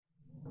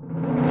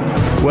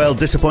Well,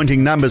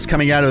 disappointing numbers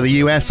coming out of the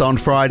US on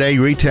Friday.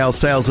 Retail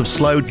sales have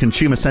slowed,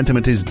 consumer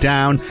sentiment is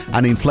down,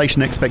 and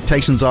inflation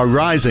expectations are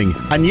rising.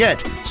 And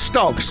yet,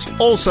 stocks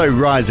also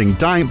rising.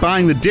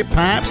 Buying the dip,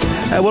 perhaps?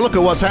 We'll look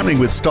at what's happening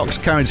with stocks,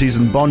 currencies,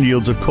 and bond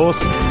yields, of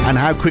course, and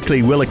how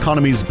quickly will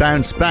economies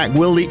bounce back?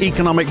 Will the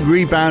economic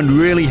rebound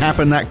really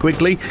happen that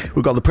quickly?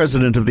 We've got the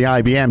president of the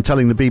IBM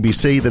telling the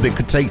BBC that it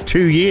could take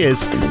 2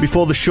 years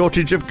before the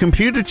shortage of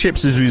computer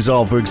chips is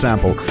resolved, for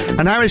example.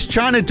 And how is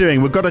China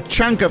doing? We've got a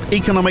chunk of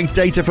economic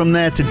data from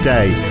there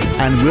today.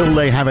 And will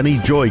they have any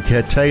joy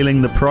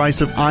curtailing the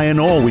price of iron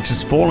ore, which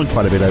has fallen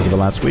quite a bit over the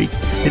last week?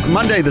 It's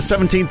Monday, the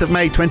 17th of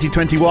May,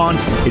 2021.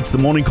 It's the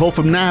morning call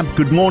from NAB.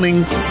 Good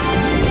morning.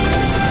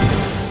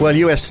 Well,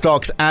 US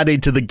stocks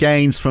added to the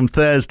gains from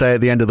Thursday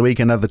at the end of the week.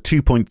 Another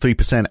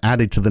 2.3%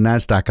 added to the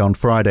Nasdaq on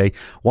Friday,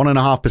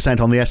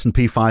 1.5% on the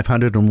S&P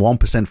 500 and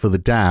 1% for the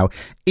Dow.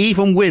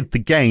 Even with the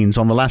gains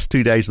on the last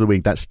 2 days of the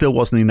week, that still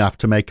wasn't enough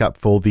to make up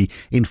for the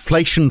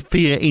inflation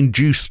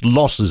fear-induced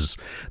losses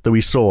that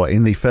we saw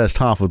in the first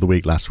half of the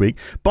week last week.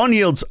 Bond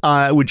yields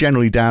were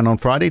generally down on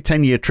Friday.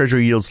 10-year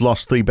Treasury yields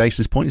lost 3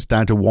 basis points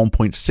down to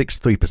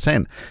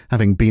 1.63%,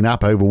 having been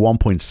up over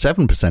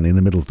 1.7% in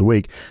the middle of the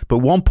week. But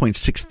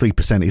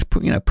 1.63% is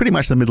pretty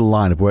much the middle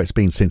line of where it's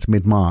been since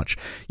mid-March.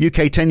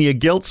 UK 10-year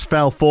gilts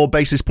fell 4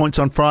 basis points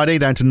on Friday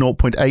down to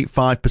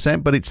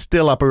 0.85%, but it's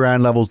still up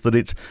around levels that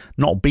it's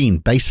not been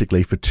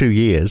basically for 2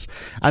 years.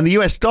 And the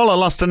US dollar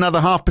lost another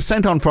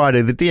 0.5% on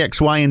Friday. The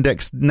DXY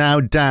index now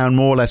down,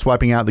 more or less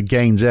wiping out the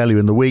gains earlier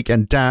in the week,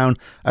 and down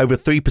over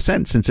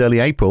 3% since early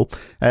April.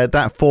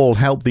 That fall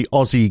helped the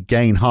Aussie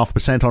gain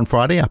 0.5% on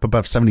Friday, up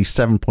above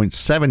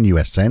 77.7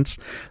 US cents.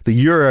 The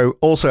euro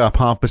also up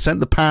 0.5%.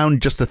 The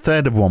pound just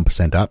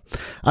 1/3 up.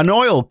 And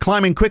oil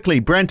climbing quickly.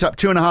 Brent up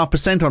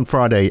 2.5% on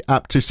Friday,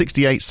 up to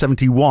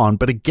 68.71.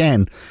 But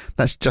again,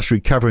 that's just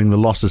recovering the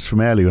losses from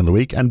earlier in the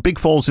week. And big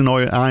falls in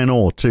iron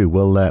ore too.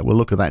 We'll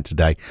look at that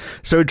today.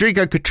 So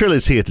Rodrigo Catril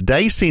is here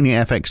today,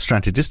 senior FX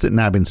strategist at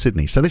NAB in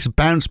Sydney. So this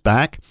bounce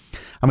back,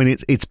 I mean,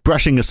 it's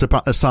brushing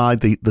aside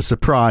the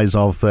surprise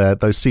of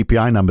those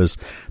CPI numbers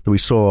that we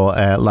saw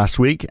last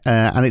week.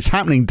 And it's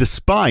happening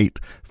despite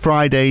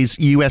Friday's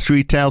US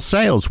retail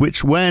sales,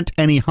 which weren't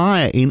any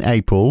higher in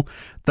April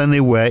than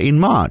they were in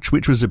March,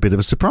 which was a bit of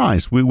a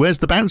surprise. Where's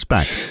the bounce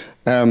back?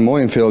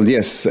 Morning, Phil.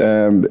 Yes,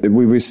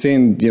 we've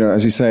seen,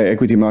 as you say,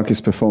 equity markets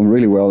perform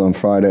really well on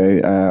Friday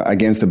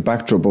against a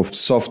backdrop of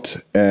soft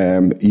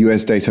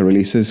US data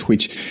releases,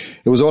 which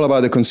it was all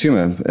about the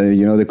consumer.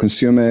 The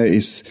consumer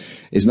is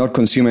not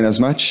consuming as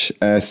much.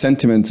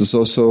 Sentiment is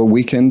also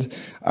weakened,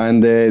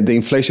 and the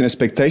inflation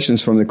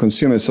expectations from the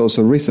consumer is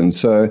also risen.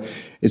 So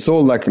it's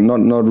all like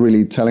not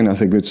really telling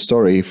us a good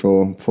story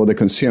for the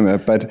consumer,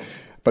 but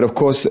of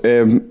course,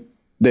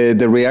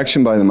 the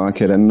reaction by the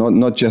market, and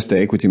not just the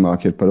equity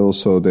market, but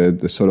also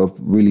the sort of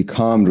really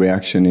calm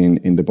reaction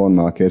in the bond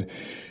market,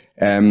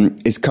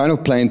 is kind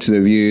of playing to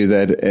the view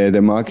that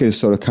the market is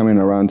sort of coming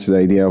around to the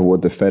idea of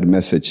what the Fed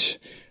message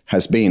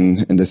has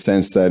been, in the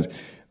sense that,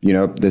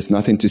 there's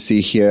nothing to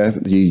see here.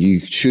 You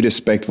should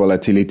expect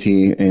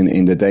volatility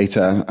in the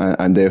data,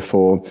 and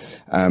therefore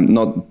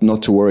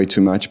not to worry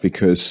too much,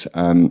 because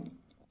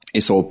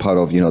it's all part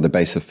of, the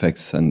base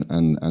effects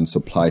and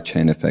supply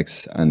chain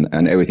effects,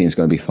 and everything is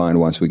going to be fine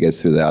once we get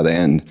through the other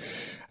end.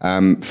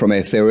 From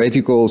a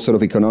theoretical sort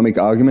of economic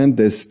argument,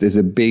 there's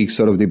a big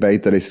sort of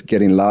debate that is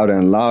getting louder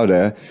and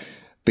louder,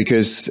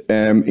 because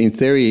in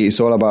theory, it's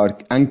all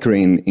about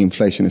anchoring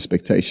inflation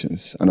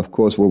expectations. And of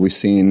course, what we've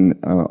seen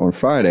on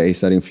Friday is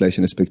that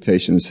inflation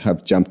expectations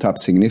have jumped up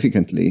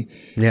significantly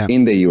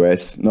in the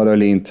US, not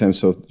only in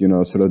terms of,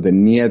 sort of the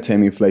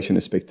near-term inflation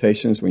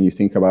expectations. When you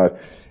think about,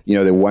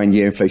 the 1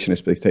 year inflation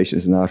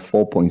expectations is now at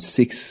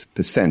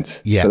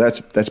 4.6%. Yeah. So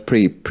that's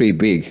pretty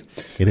big.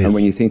 It is. And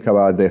when you think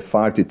about the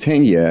 5 to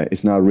 10 year,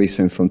 it's now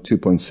risen from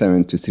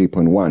 2.7 to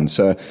 3.1.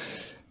 So,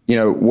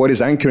 what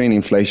is anchoring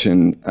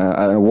inflation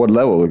at what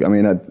level? I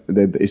mean,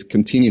 it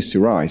continues to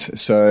rise.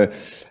 So,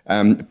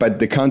 but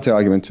the counter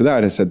argument to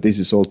that is that this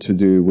is all to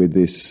do with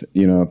this,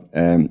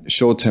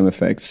 short-term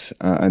effects,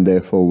 and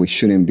therefore we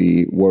shouldn't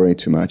be worried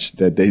too much.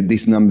 That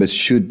these numbers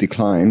should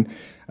decline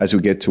as we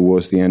get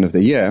towards the end of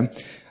the year.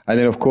 And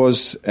then, of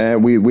course,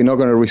 we're not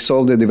going to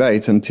resolve the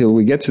debate until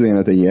we get to the end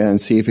of the year and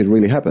see if it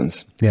really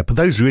happens. Yeah, but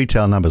those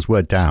retail numbers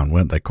were down,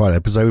 weren't they? Quite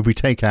a bit. So if we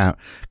take out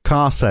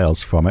car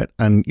sales from it,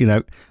 and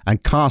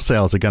car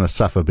sales are going to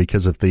suffer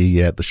because of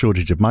the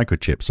shortage of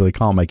microchips, so they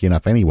can't make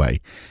enough anyway,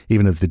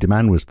 even if the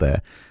demand was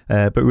there.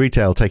 But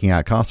retail taking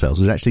out car sales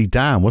was actually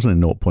down,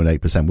 wasn't it?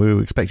 0.8%. We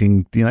were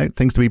expecting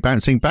things to be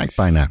bouncing back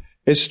by now.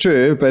 It's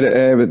true, but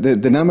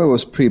the number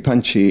was pretty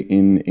punchy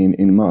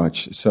in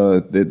March. So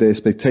the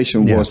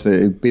expectation was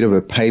a bit of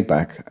a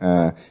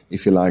payback,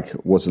 if you like,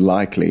 was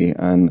likely.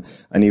 And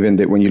even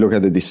when you look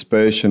at the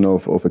dispersion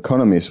of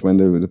economists, when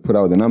they put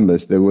out the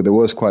numbers, there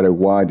was quite a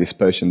wide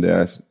dispersion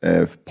there,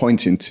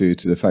 pointing to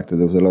the fact that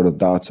there was a lot of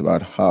doubts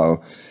about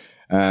how,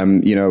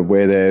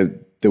 whether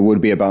there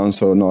would be a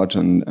bounce or not.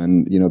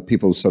 And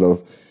people sort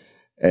of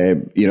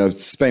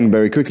spend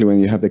very quickly when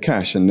you have the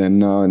cash, and then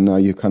now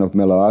you kind of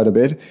mellow out a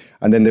bit.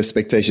 And then the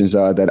expectations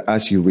are that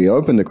as you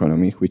reopen the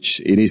economy, which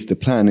it is the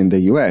plan in the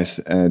US,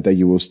 that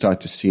you will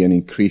start to see an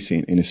increase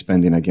in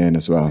spending again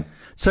as well.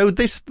 So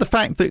the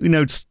fact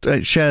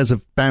that, shares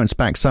have bounced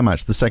back so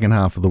much the second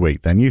half of the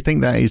week, then you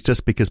think that is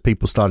just because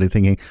people started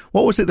thinking,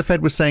 what was it the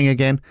Fed was saying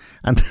again?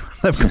 And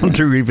they've gone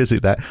to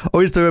revisit that.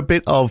 Or is there a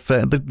bit of,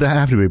 there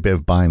have to be a bit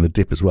of buying the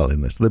dip as well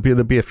in this?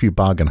 There'd be a few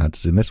bargain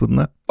hunters in this, wouldn't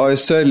there? Oh,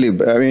 certainly.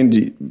 I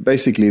mean,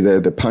 basically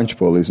the punch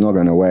bowl is not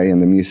going away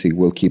and the music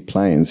will keep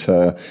playing.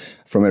 So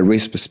from a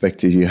risk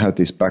perspective, you have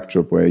this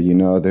backdrop where,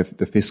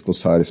 the fiscal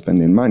side is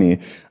spending money,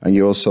 and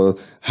you also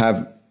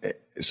have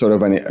sort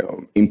of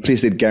an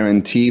implicit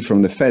guarantee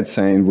from the Fed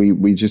saying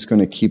we're just going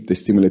to keep the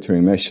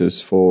stimulatory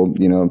measures for,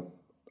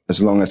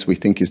 as long as we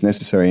think is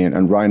necessary.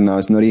 And right now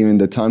it's not even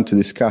the time to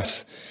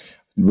discuss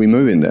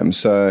removing them.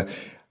 So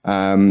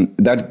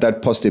that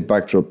positive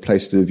backdrop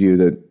plays to the view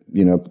that,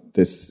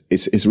 this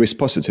is risk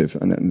positive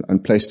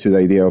and plays to the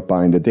idea of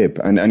buying the dip.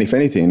 And if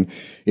anything,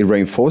 it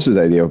reinforces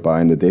the idea of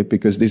buying the dip,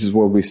 because this is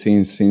what we've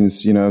seen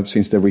since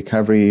the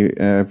recovery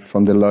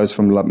from the lows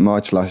from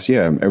March last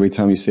year. Every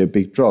time you see a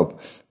big drop,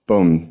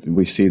 boom,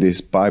 we see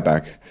this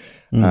buyback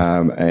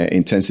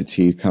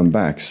intensity come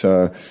back.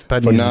 So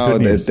for now,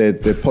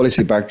 the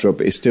policy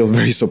backdrop is still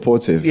very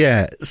supportive.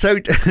 Yeah. So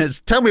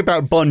tell me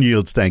about bond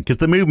yields then, because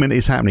the movement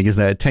is happening,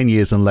 isn't it, 10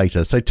 years and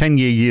later. So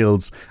 10-year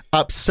yields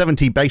up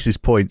 70 basis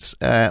points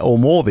or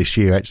more this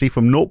year, actually,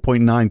 from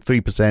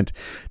 0.93%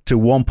 to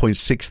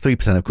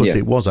 1.63%. Of course,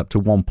 It was up to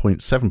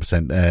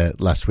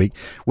 1.7% last week,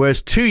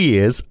 whereas 2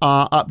 years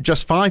are up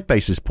just 5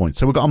 basis points.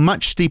 So we've got a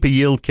much steeper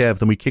yield curve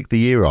than we kicked the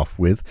year off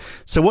with.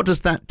 So what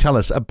does that tell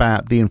us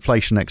about the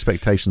inflation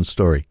expectations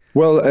story?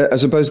 Well, I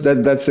suppose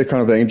that's the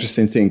kind of the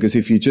interesting thing, because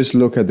if you just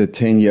look at the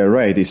 10-year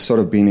rate, it's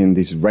sort of been in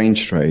this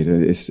range trade.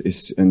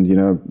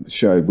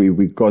 Sure,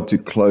 we got to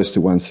close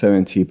to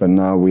 170, but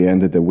now we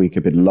ended the week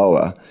a bit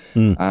lower.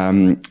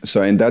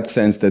 So in that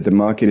sense, that the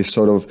market is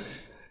sort of,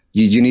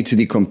 you need to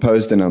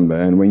decompose the number.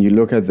 And when you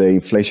look at the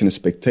inflation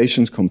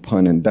expectations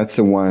component, that's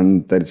the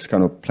one that is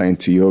kind of playing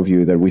to your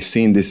view, that we're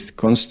seeing this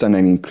constant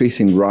and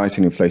increasing rise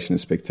in inflation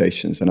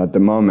expectations. And at the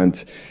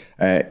moment,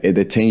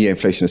 the 10-year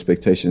inflation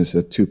expectations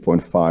are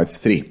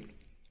 2.53.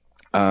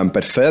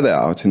 But further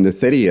out in the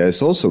 30-year,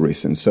 it's also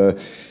risen. So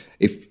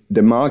if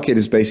the market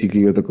is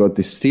basically got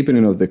this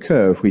steepening of the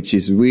curve, which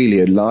is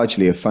really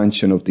largely a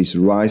function of these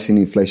rising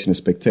inflation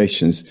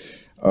expectations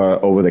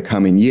over the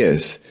coming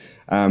years,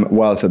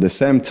 whilst at the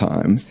same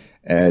time,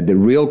 the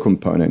real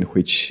component,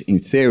 which in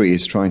theory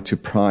is trying to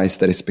price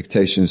that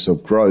expectations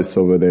of growth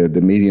over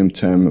the medium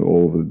term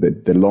or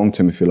the long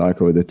term, if you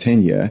like, over the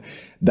 10-year,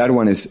 that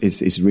one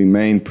is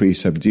remained pretty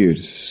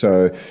subdued.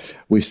 So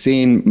we've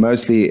seen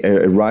mostly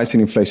a rise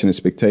in inflation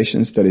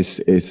expectations that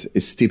is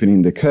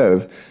steepening the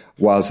curve,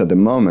 whilst at the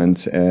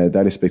moment,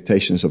 that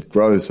expectations of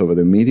growth over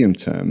the medium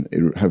term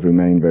have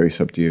remained very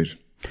subdued.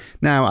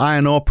 Now,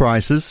 iron ore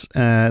prices,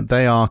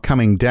 they are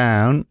coming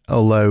down,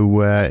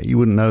 although you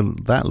wouldn't know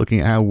that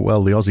looking at how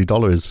well the Aussie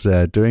dollar is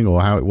doing,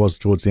 or how it was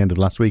towards the end of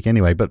last week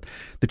anyway. But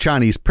the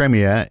Chinese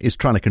premier is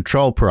trying to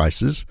control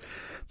prices.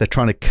 They're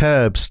trying to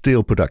curb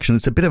steel production.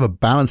 It's a bit of a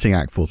balancing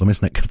act for them,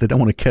 isn't it? Because they don't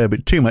want to curb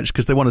it too much,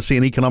 because they want to see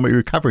an economic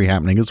recovery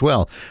happening as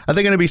well. Are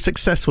they going to be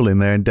successful in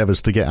their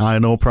endeavours to get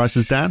iron ore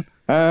prices down?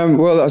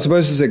 Well, I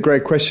suppose it's a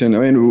great question.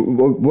 I mean,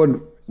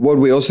 what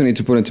we also need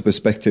to put into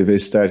perspective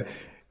is that,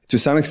 to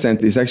some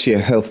extent, it's actually a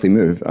healthy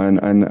move. And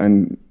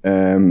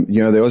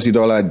the Aussie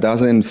dollar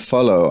doesn't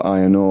follow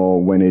iron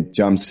ore when it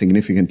jumps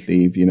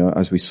significantly,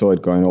 as we saw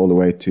it going all the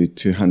way to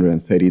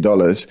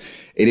 $230.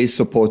 It is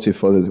supportive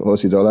for the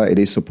Aussie dollar. It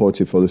is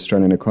supportive for the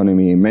Australian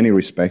economy in many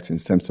respects, in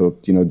terms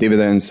of,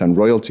 dividends and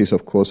royalties,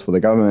 of course, for the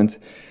government.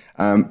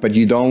 But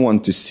you don't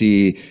want to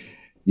see,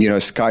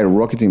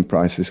 skyrocketing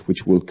prices,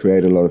 which will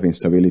create a lot of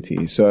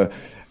instability. So,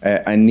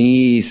 an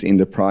ease in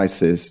the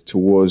prices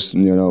towards,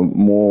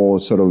 more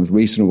sort of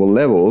reasonable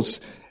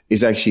levels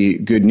is actually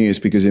good news,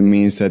 because it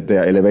means that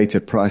the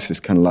elevated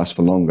prices can last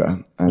for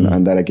longer.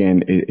 And that,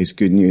 again, is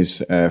good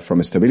news from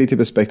a stability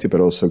perspective,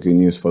 but also good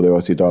news for the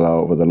Aussie dollar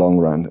over the long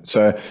run.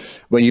 So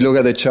when you look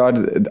at the chart,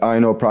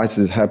 iron ore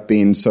prices have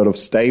been sort of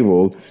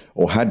stable,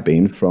 or had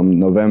been from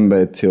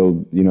November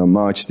till,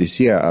 March this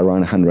year,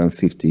 around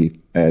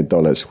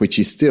 $150, which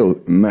is still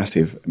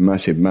massive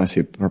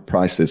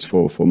prices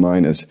for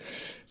miners.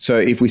 So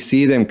if we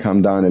see them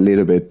come down a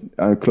little bit,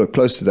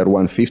 close to that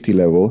 150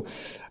 level,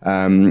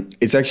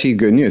 it's actually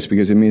good news,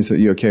 because it means that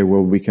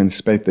we can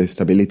expect the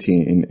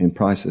stability in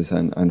prices,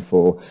 and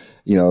for,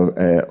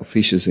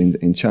 officials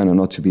in China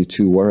not to be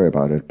too worried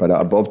about it. But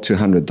above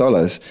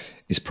 $200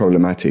 is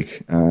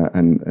problematic,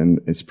 and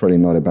it's probably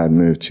not a bad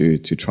move to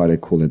try to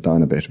cool it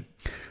down a bit.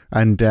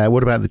 And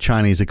what about the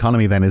Chinese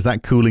economy then? Is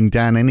that cooling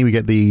down any? We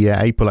get the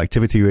April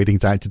activity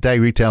readings out today,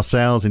 retail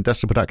sales,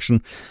 industrial production,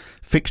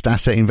 fixed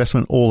asset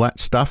investment, all that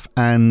stuff.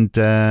 And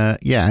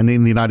and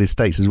in the United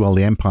States as well,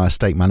 the Empire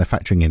State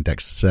Manufacturing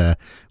Index,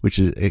 which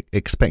is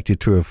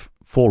expected to have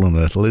fallen a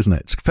little, isn't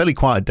it? It's a fairly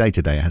quiet day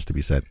today, it has to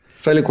be said.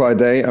 Fairly quiet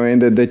day. I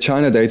mean, the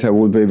China data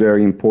will be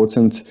very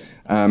important.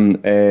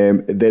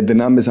 The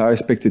numbers are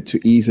expected to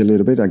ease a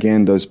little bit.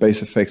 Again, those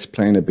base effects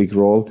playing a big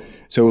role.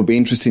 So it will be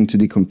interesting to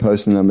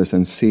decompose the numbers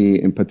and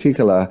see, in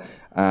particular,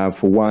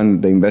 for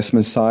one, the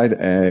investment side,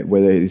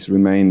 whether it's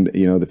remained,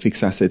 the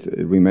fixed asset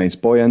remains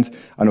buoyant.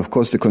 And of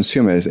course, the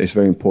consumer is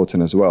very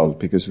important as well,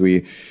 because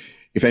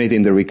if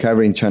anything, the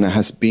recovery in China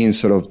has been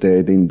sort of the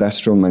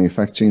industrial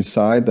manufacturing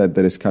side that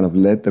has kind of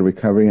led the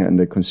recovery, and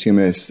the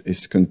consumer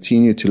is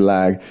continued to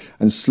lag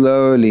and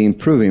slowly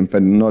improving,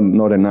 but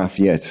not enough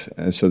yet.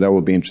 So that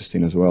will be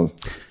interesting as well.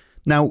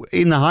 Now,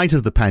 in the height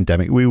of the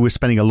pandemic, we were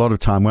spending a lot of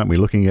time, weren't we,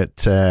 looking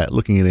at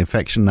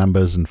infection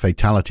numbers and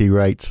fatality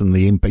rates and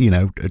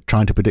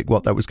trying to predict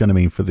what that was going to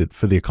mean for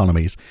the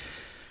economies.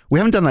 We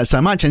haven't done that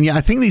so much, and yet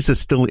I think these are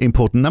still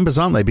important numbers,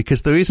 aren't they?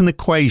 Because there is an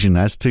equation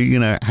as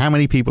to, how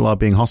many people are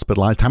being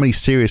hospitalized, how many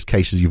serious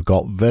cases you've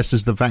got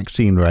versus the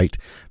vaccine rate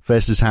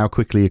versus how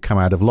quickly you come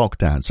out of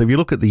lockdown. So if you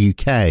look at the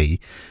UK,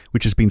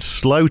 which has been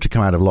slow to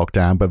come out of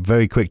lockdown but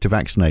very quick to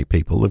vaccinate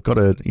people, they've got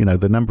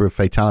the number of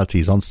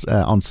fatalities on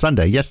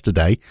Sunday,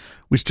 yesterday,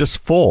 was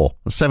just 4,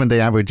 a 7-day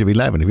average of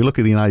 11. If you look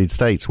at the United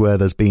States, where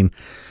there's been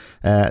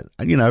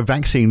a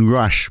vaccine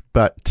rush,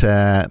 but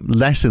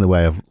less in the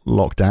way of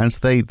lockdowns,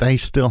 they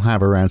still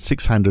have around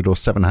 600 or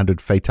 700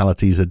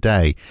 fatalities a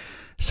day.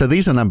 So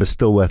these are numbers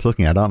still worth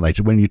looking at, aren't they?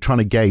 When you're trying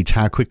to gauge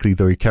how quickly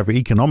the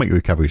economic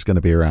recovery is going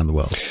to be around the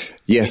world.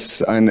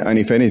 Yes, and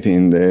if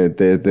anything,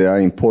 there are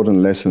important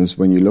lessons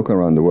when you look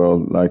around the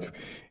world. Like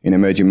in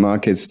emerging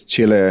markets,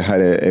 Chile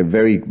had a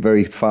very,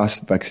 very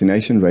fast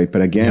vaccination rate,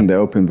 but again, They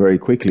opened very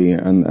quickly,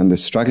 and they're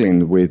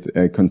struggling with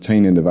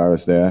containing the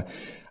virus there.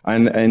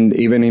 And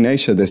even in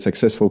Asia, the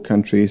successful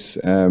countries,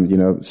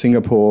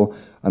 Singapore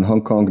and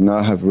Hong Kong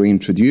now have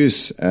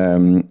reintroduced,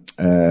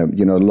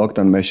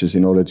 lockdown measures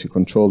in order to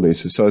control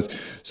this. So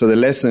the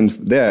lesson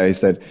there is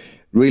that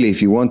really,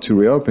 if you want to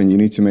reopen, you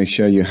need to make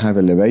sure you have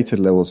elevated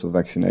levels of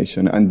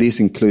vaccination. And this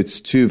includes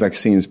 2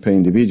 vaccines per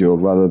individual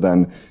rather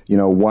than,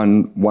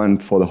 one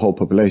for the whole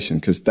population,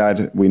 because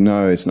that we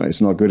know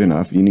it's not good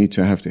enough. You need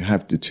to have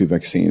the 2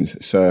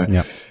 vaccines. So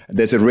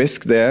There's a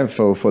risk there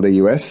for the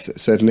US,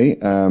 certainly.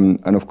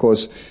 And of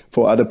course,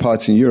 for other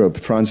parts in Europe,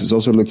 France is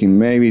also looking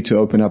maybe to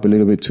open up a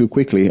little bit too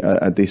quickly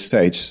at this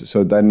stage.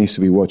 So that needs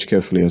to be watched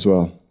carefully as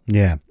well.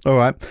 Yeah. All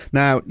right.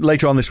 Now,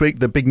 later on this week,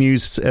 the big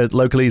news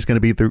locally is going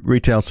to be the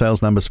retail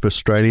sales numbers for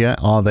Australia.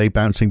 Are they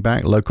bouncing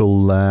back?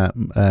 Local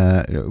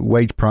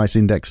wage price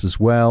index as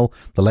well.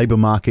 The labour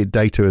market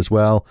data as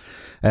well.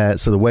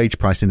 So the wage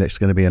price index is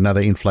going to be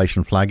another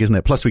inflation flag, isn't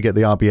it? Plus, we get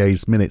the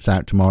RBA's minutes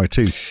out tomorrow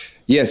too.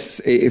 Yes.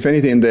 If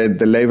anything,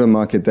 the labour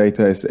market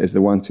data is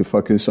the one to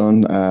focus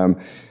on.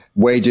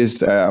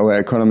 Wages, our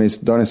economists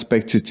don't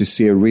expect to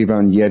see a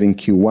rebound yet in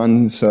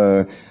Q1.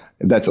 So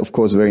that's, of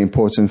course, very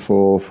important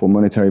for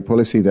monetary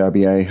policy. The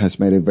RBA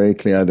has made it very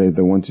clear that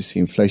they want to see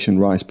inflation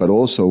rise, but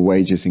also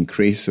wages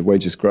increase,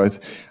 wages growth.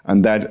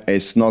 And that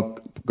is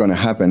not going to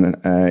happen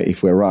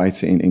if we're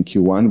right in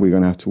Q1. We're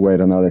going to have to wait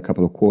another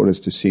couple of quarters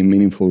to see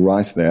meaningful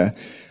rise there.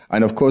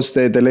 And of course,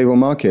 the labor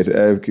market.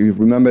 You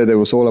remember, there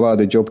was all about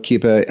the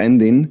JobKeeper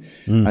ending,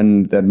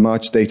 and that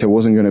March data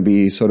wasn't going to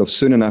be sort of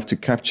soon enough to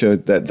capture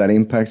that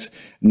impact.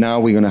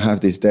 Now we're going to have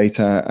this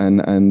data,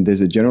 and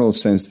there's a general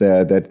sense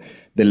there that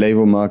the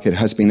labor market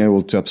has been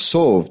able to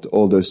absorb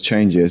all those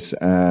changes,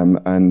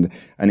 and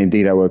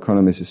indeed our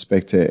economists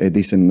expect a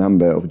decent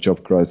number of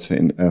job growth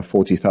in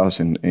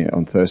 40,000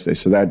 on Thursday.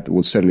 So that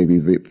will certainly be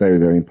very,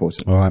 very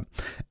important. All right,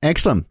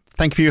 excellent.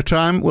 Thank you for your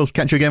time. We'll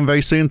catch you again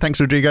very soon. Thanks,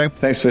 Rodrigo.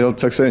 Thanks, Phil.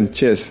 Talk soon.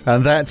 Cheers.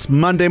 And that's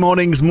Monday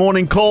morning's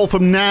Morning Call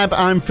from NAB.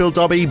 I'm Phil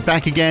Dobbie.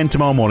 Back again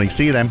tomorrow morning.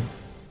 See you then.